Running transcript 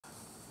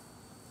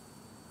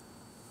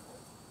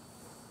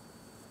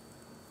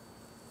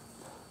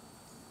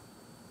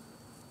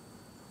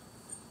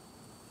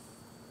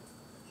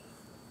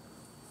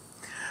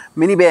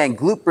Mini band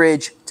glute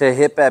bridge to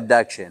hip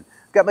abduction.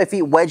 Got my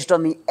feet wedged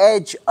on the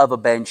edge of a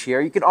bench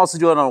here. You can also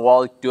do it on a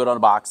wall, you can do it on a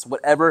box.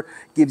 Whatever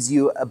gives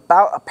you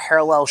about a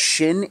parallel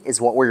shin is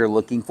what we're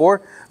looking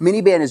for.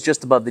 Mini band is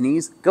just above the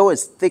knees. Go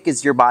as thick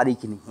as your body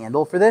can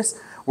handle for this.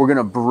 We're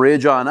gonna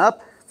bridge on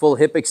up, full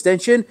hip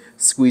extension,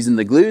 squeeze in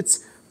the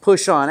glutes,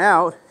 push on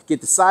out,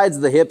 get the sides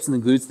of the hips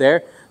and the glutes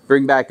there,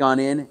 bring back on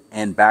in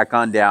and back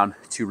on down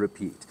to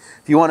repeat.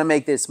 If you want to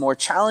make this more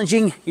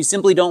challenging, you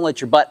simply don't let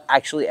your butt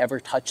actually ever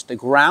touch the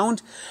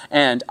ground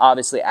and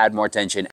obviously add more tension